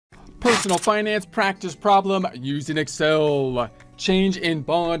Personal finance practice problem using Excel. Change in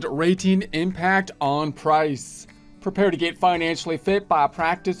bond rating impact on price. Prepare to get financially fit by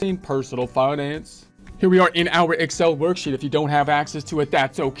practicing personal finance. Here we are in our Excel worksheet. If you don't have access to it,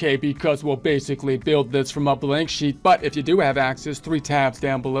 that's okay, because we'll basically build this from a blank sheet. But if you do have access, 3 tabs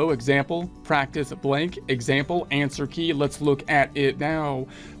down below: example, practice, blank, example, answer key. Let's look at it now.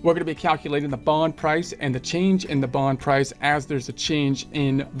 We're going to be calculating the bond price and the change in the bond price as there's a change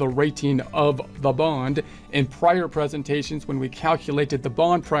in the rating of the bond. In prior presentations, when we calculated the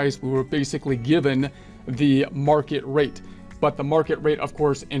bond price, we were basically given the market rate. But the market rate, of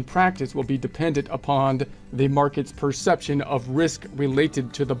course, in practice will be dependent upon the market's perception of risk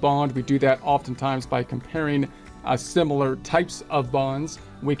related to the bond. We do that oftentimes by comparing similar types of bonds.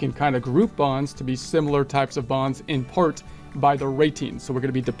 We can kind of group bonds to be similar types of bonds in part by the ratings. So we're going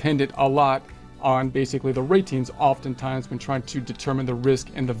to be dependent a lot on basically the ratings oftentimes when trying to determine the risk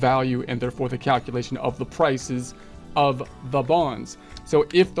and the value, and therefore the calculation of the prices of the bonds. So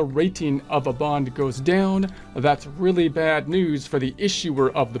if the rating of a bond goes down, that's really bad news for the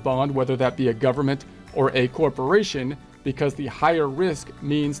issuer of the bond, whether that be a government or a corporation, because the higher risk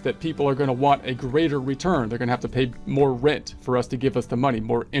means that people are going to want a greater return. They're going to have to pay more rent for us to give us the money.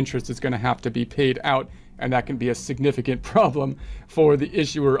 More interest is going to have to be paid out, and that can be a significant problem for the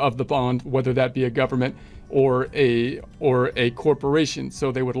issuer of the bond, whether that be a government or a corporation.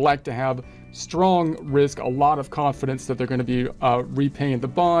 So they would like to have strong risk, a lot of confidence that they're going to be repaying the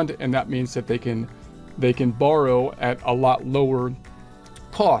bond, and that means that they can borrow at a lot lower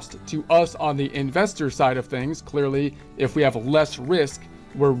cost. To us on the investor side of things, clearly, if we have less risk,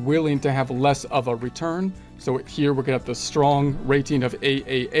 we're willing to have less of a return. So here we're going to have the strong rating of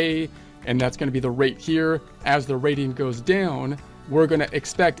AAA, and that's going to be the rate here. As the rating goes down, we're going to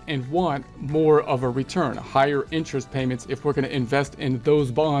expect and want more of a return, higher interest payments if we're going to invest in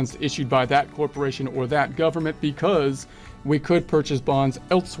those bonds issued by that corporation or that government, because we could purchase bonds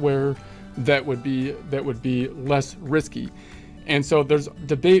elsewhere that would be less risky. And so there's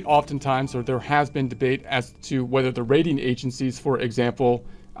debate oftentimes, or there has been debate as to whether the rating agencies, for example,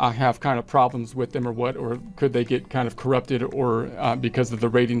 have kind of problems with them or what, or could they get kind of corrupted, or because of the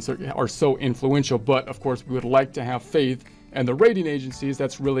ratings are so influential. But of course, we would like to have faith in the rating agencies.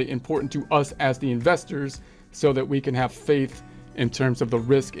 That's really important to us as the investors, so that we can have faith in terms of the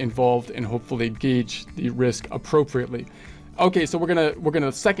risk involved and hopefully gauge the risk appropriately. Okay, so we're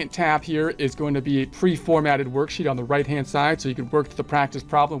gonna second tab here is going to be a pre-formatted worksheet on the right hand side, so you can work to the practice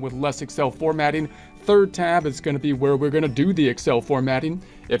problem with less Excel formatting. Third tab is going to be where we're going to do the Excel formatting.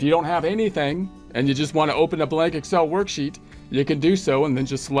 If you don't have anything and you just want to open a blank Excel worksheet, you can do so and then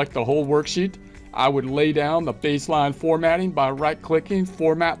just select the whole worksheet. I would lay down the baseline formatting by right-clicking,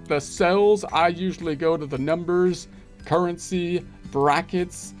 format the cells. I usually go to the numbers, currency,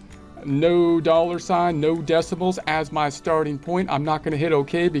 brackets, no dollar sign, no decimals as my starting point. I'm not going to hit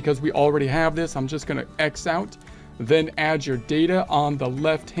OK because we already have this. I'm just going to X out. Then add your data on the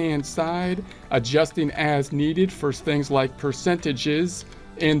left-hand side, adjusting as needed for things like percentages.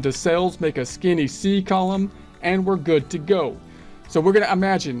 Into cells, make a skinny C column, and we're good to go. So we're going to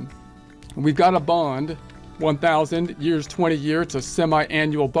imagine we've got a bond, 1,000 years, 20-year. It's a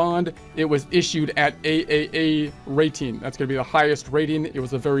semi-annual bond. It was issued at AAA rating. That's going to be the highest rating. It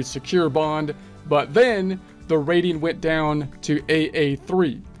was a very secure bond. But then the rating went down to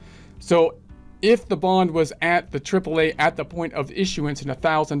AA3. So if the bond was at the AAA at the point of issuance in a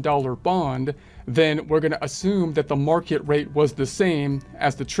 $1,000 bond, then we're going to assume that the market rate was the same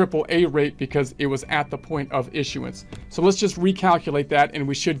as the AAA rate because it was at the point of issuance. So let's just recalculate that, and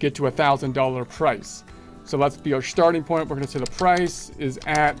we should get to a $1,000 price. So let's be our starting point. We're going to say the price is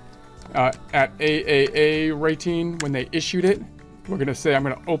at AAA rating when they issued it. We're going to say, I'm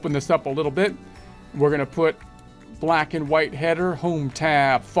going to open this up a little bit. We're going to put black and white header, home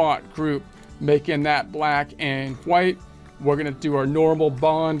tab, font group, making that black and white. We're going to do our normal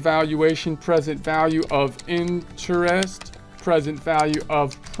bond valuation, present value of interest, present value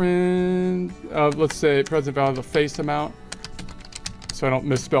of let's say present value of the face amount, so I don't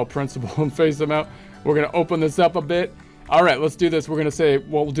misspell principal and face amount. We're going to open this up a bit. All right, let's do this. We're going to say,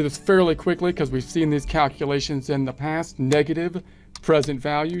 well, we'll do this fairly quickly because we've seen these calculations in the past. Negative present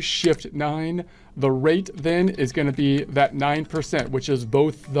value, shift 9. The rate then is going to be that 9%, which is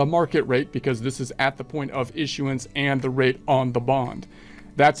both the market rate, because this is at the point of issuance, and the rate on the bond.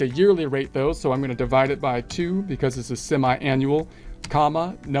 That's a yearly rate though, so I'm going to divide it by 2 because this is semi-annual,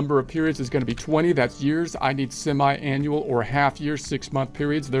 comma, number of periods is going to be 20. That's years. I need semi-annual or half-year 6-month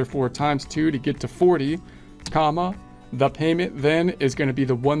periods, therefore times 2 to get to 40, comma. The payment then is going to be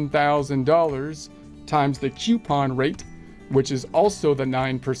the $1,000 times the coupon rate, which is also the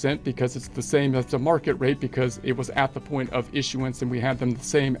 9% because it's the same as the market rate because it was at the point of issuance and we had them the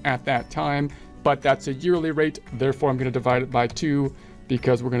same at that time. But that's a yearly rate, therefore I'm going to divide it by 2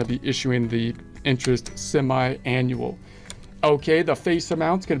 because we're going to be issuing the interest semi-annual. Okay, the face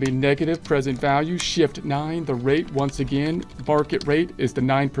amount's going to be negative present value, shift 9. The rate, once again, market rate is the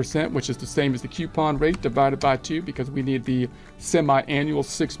 9%, which is the same as the coupon rate, divided by 2 because we need the semi-annual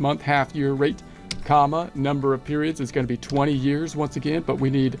 6-month half-year rate, comma, number of periods is going to be 20 years once again, but we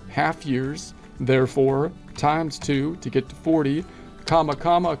need half years, therefore, times 2 to get to 40, comma,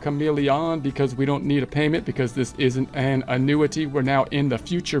 comma, chameleon, because we don't need a payment because this isn't an annuity. We're now in the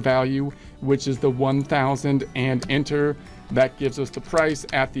future value, which is the 1,000, and enter. That gives us the price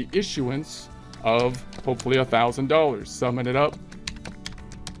at the issuance of hopefully $1,000. Summing it up,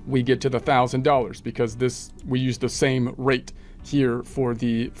 we get to the $1,000 because we use the same rate here for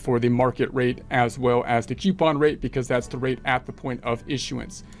the market rate as well as the coupon rate because that's the rate at the point of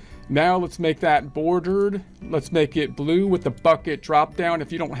issuance. Now let's make that bordered. Let's make it blue with the bucket drop down.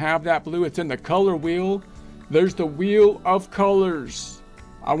 If you don't have that blue, it's in the color wheel. There's the wheel of colors.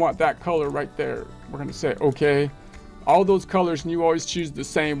 I want that color right there. We're gonna say, okay, all those colors, and you always choose the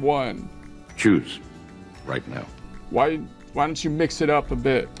same one. Choose right now. Why don't you mix it up a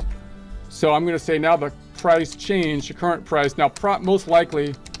bit? So I'm gonna say now the price change, the current price. Now most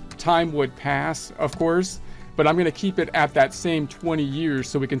likely time would pass, of course, but I'm gonna keep it at that same 20 years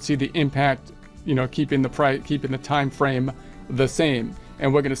so we can see the impact, you know, keeping the price, keeping the time frame the same.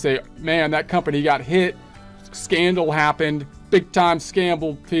 And we're gonna say, man, that company got hit, scandal happened, big time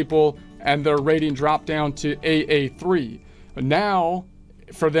scandal, people, and their rating dropped down to AA3. Now,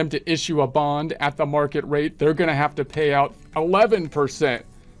 for them to issue a bond at the market rate, they're gonna have to pay out 11%.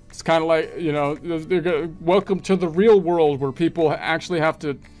 It's kind of like, you know, welcome to the real world where people actually have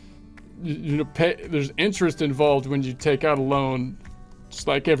to, you know, pay. There's interest involved when you take out a loan, just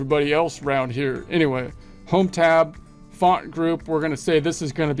like everybody else around here. Anyway, home tab, font group, we're gonna say this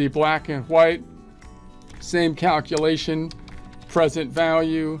is gonna be black and white. Same calculation, present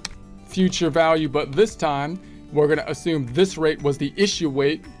value, future value, but this time we're gonna assume this rate was the issue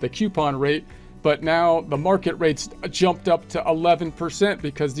rate, the coupon rate, but now the market rates jumped up to 11%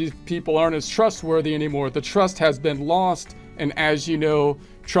 because these people aren't as trustworthy anymore. The trust has been lost, and as you know,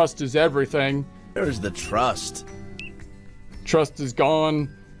 trust is everything. Where's the trust? Trust is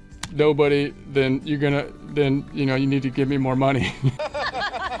gone. Nobody, then you know, you need to give me more money.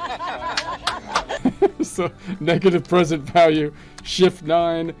 So negative present value, shift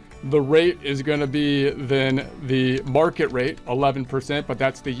 9. The rate is going to be then the market rate, 11%, but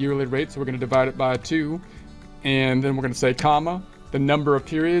that's the yearly rate, so we're going to divide it by 2. And then we're going to say comma. The number of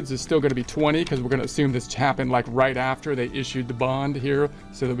periods is still going to be 20 because we're going to assume this happened like right after they issued the bond here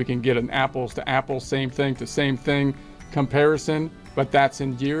so that we can get an apples to apples, same thing to same thing comparison, but that's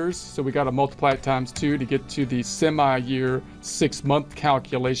in years. So we got to multiply it times 2 to get to the semi-year 6-month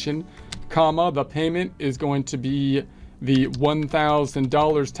calculation. Comma, the payment is going to be the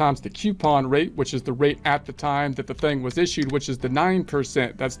 $1,000 times the coupon rate, which is the rate at the time that the thing was issued, which is the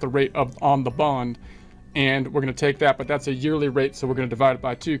 9%. That's the rate on the bond. And we're going to take that, but that's a yearly rate, so we're going to divide it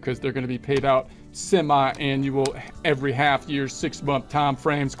by 2 because they're going to be paid out semi-annual every half year, 6-month time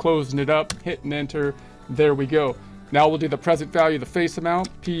frames, closing it up, hitting enter. There we go. Now we'll do the present value, the face amount,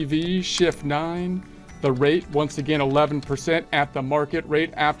 PV, shift 9. The rate, once again, 11% at the market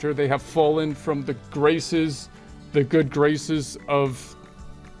rate after they have fallen from the graces, the good graces of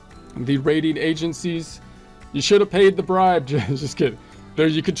the rating agencies. You should have paid the bribe. Just kidding. There,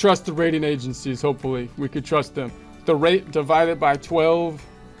 you could trust the rating agencies, hopefully. We could trust them. The rate divided by 12,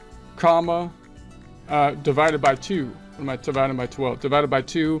 comma, divided by 2. What am I dividing by 12? Divided by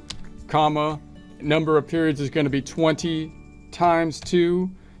 2, comma, number of periods is going to be 20 times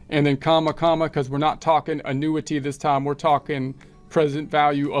 2, and then comma, comma, because we're not talking annuity this time. We're talking present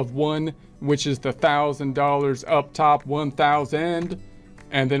value of 1, which is the $1,000 up top, 1,000.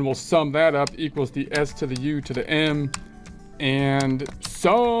 And then we'll sum that up, equals the S to the U to the M. And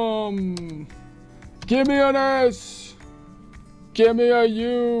sum. Give me an S. Give me a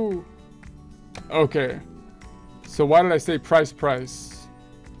U. Okay. So why did I say price?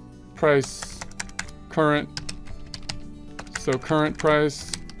 Price, current. So current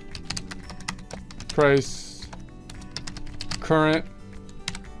price, current,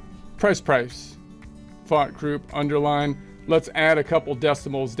 price, font group, underline. Let's add a couple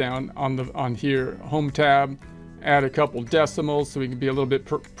decimals down on here. Home tab, add a couple decimals so we can be a little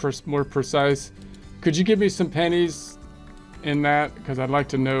bit more precise. Could you give me some pennies in that? Because I'd like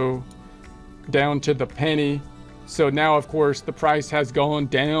to know down to the penny. So now, of course, the price has gone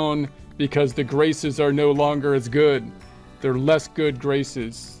down because the graces are no longer as good. they're less good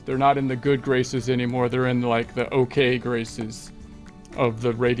graces. They're not in the good graces anymore. They're in like the okay graces of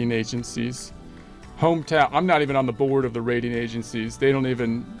the rating agencies. Hometown, I'm not even on the board of the rating agencies. They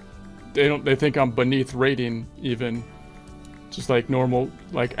think I'm beneath rating even. Just like normal,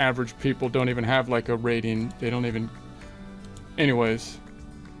 like average people don't even have like a rating. They don't even, anyways,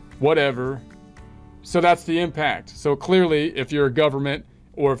 whatever. So that's the impact. So clearly, if you're a government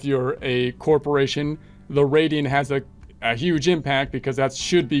or if you're a corporation, the rating has a huge impact, because that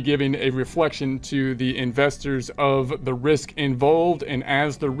should be giving a reflection to the investors of the risk involved. And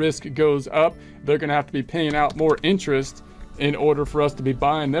as the risk goes up, they're going to have to be paying out more interest in order for us to be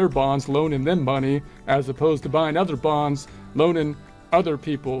buying their bonds, loaning them money, as opposed to buying other bonds, loaning other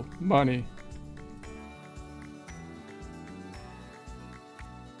people money.